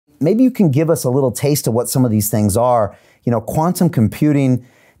maybe you can give us a little taste of what some of these things are. You know, quantum computing,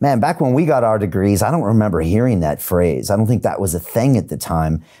 man, back when we got our degrees, I don't remember hearing that phrase. I don't think that was a thing at the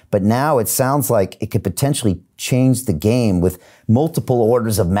time. But now it sounds like it could potentially change the game with multiple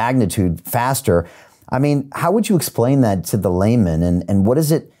orders of magnitude faster. I mean, how would you explain that to the layman? And what are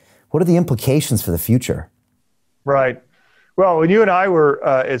the implications for the future? Right. Well, when you and I were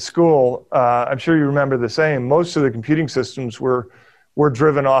at school, I'm sure you remember the same. Most of the computing systems were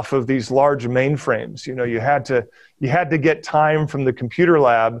driven off of these large mainframes. You know, you had to get time from the computer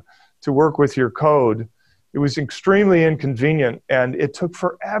lab to work with your code. It was extremely inconvenient, and it took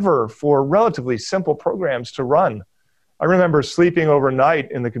forever for relatively simple programs to run. I remember sleeping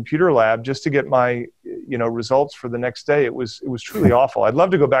overnight in the computer lab just to get my, results for the next day. It was truly awful. I'd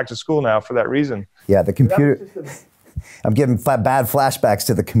love to go back to school now for that reason. Yeah, the computer. I'm getting bad flashbacks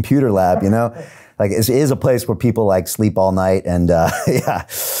to the computer lab, you know? Like, it is a place where people like sleep all night, and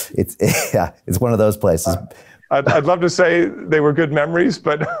it's one of those places. I'd love to say they were good memories,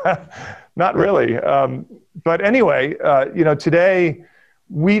 but not really. But anyway, today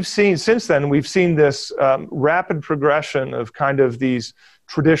since then we've seen this rapid progression of kind of these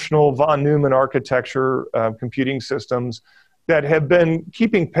traditional von Neumann architecture computing systems that have been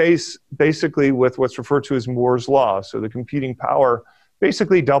keeping pace basically with what's referred to as Moore's law. So the computing power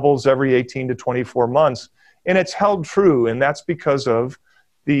basically doubles every 18 to 24 months. And it's held true, and that's because of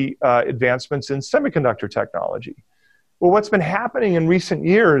the advancements in semiconductor technology. Well, what's been happening in recent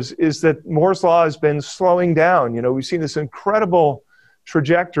years is that Moore's law has been slowing down. You know, we've seen this incredible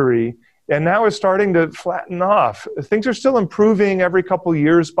trajectory, and now it's starting to flatten off. Things are still improving every couple of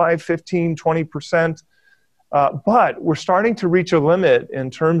years by 15, 20%. But we're starting to reach a limit in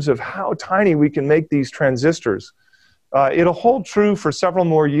terms of how tiny we can make these transistors. It'll hold true for several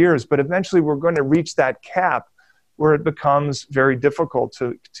more years, but eventually we're going to reach that cap where it becomes very difficult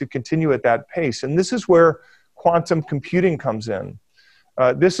to continue at that pace. And this is where quantum computing comes in.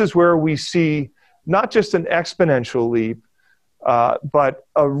 This is where we see not just an exponential leap, but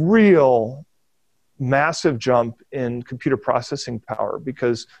a real massive jump in computer processing power,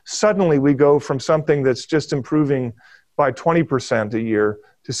 because suddenly we go from something that's just improving by 20% a year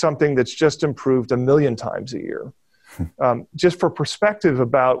to something that's just improved 1 million times a year. Just for perspective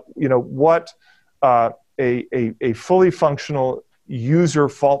about what a fully functional user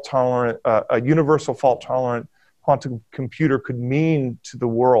fault tolerant, a universal fault tolerant quantum computer could mean to the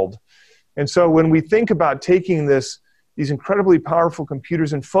world. And so when we think about taking these incredibly powerful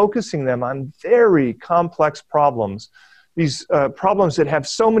computers and focusing them on very complex problems, these problems that have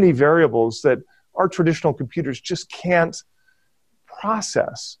so many variables that our traditional computers just can't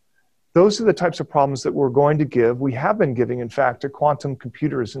process. Those are the types of problems that we're going to give. We have been giving, in fact, to quantum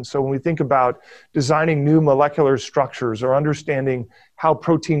computers. And so when we think about designing new molecular structures or understanding how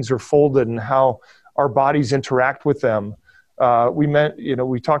proteins are folded and how our bodies interact with them,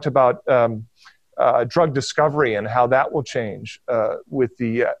 we talked about drug discovery and how that will change with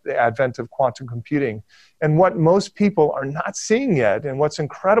the advent of quantum computing. And what most people are not seeing yet, and what's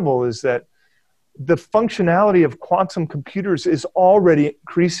incredible, is that the functionality of quantum computers is already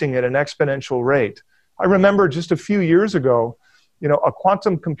increasing at an exponential rate. I remember just a few years ago, a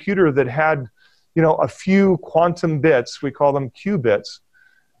quantum computer that had, a few quantum bits, we call them qubits,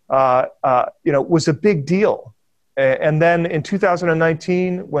 was a big deal. And then in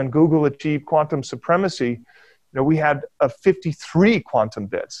 2019, when Google achieved quantum supremacy, we had 53 quantum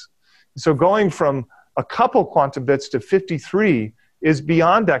bits. So going from a couple quantum bits to 53 is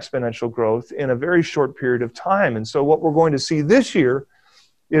beyond exponential growth in a very short period of time. And so what we're going to see this year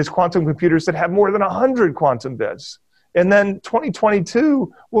is quantum computers that have more than 100 quantum bits. And then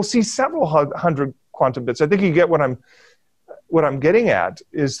 2022, we'll see several hundred quantum bits. I think you get what I'm getting at,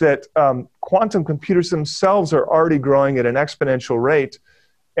 is that quantum computers themselves are already growing at an exponential rate,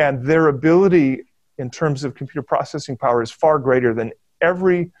 and their ability in terms of computer processing power is far greater than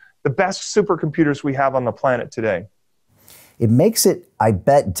the best supercomputers we have on the planet today. It makes it, I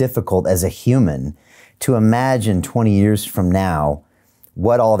bet, difficult as a human to imagine 20 years from now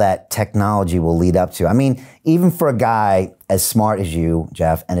what all that technology will lead up to. I mean, even for a guy as smart as you,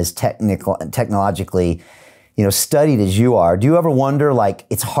 Jeff, and as technologically studied as you are, do you ever wonder, like,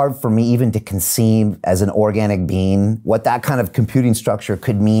 it's hard for me even to conceive as an organic being what that kind of computing structure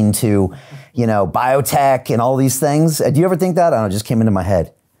could mean to, biotech and all these things? Do you ever think that? I don't know, it just came into my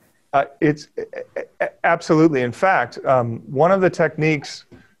head. It's absolutely. In fact, one of the techniques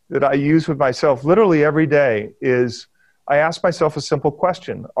that I use with myself literally every day is I ask myself a simple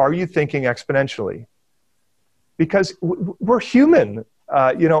question: are you thinking exponentially? Because we're human.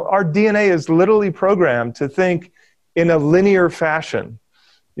 Our DNA is literally programmed to think in a linear fashion.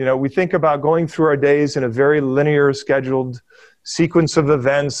 You know, we think about going through our days in a very linear, scheduled sequence of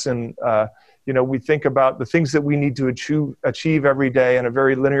events, and you know, we think about the things that we need to achieve every day in a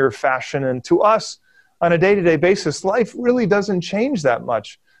very linear fashion. And to us, on a day-to-day basis, life really doesn't change that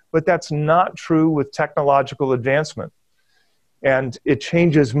much. But that's not true with technological advancement. And it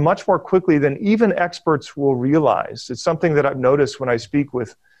changes much more quickly than even experts will realize. It's something that I've noticed when I speak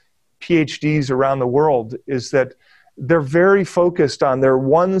with PhDs around the world, is that they're very focused on their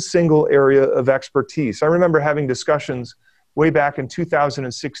one single area of expertise. I remember having discussions way back in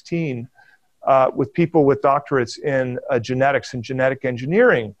 2016 with people with doctorates in genetics and genetic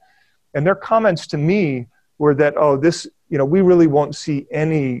engineering. And their comments to me were that, oh, this, you know, we really won't see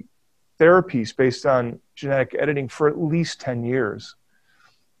any therapies based on genetic editing for at least 10 years.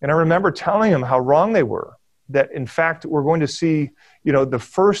 And I remember telling them how wrong they were, that in fact, we're going to see, you know, the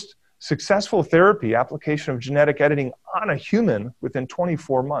first successful therapy application of genetic editing on a human within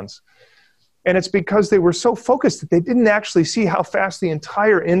 24 months. And it's because they were so focused that they didn't actually see how fast the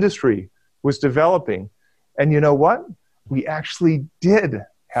entire industry was developing. And you know what? We actually did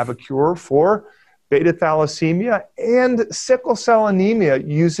have a cure for beta thalassemia and sickle cell anemia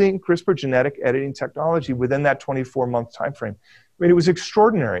using CRISPR genetic editing technology within that 24-month time frame. I mean, it was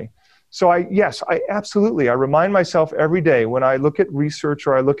extraordinary. So yes, I absolutely, I remind myself every day when I look at research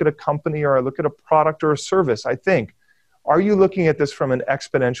or I look at a company or I look at a product or a service, I think, are you looking at this from an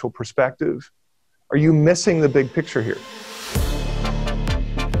exponential perspective? Are you missing the big picture here?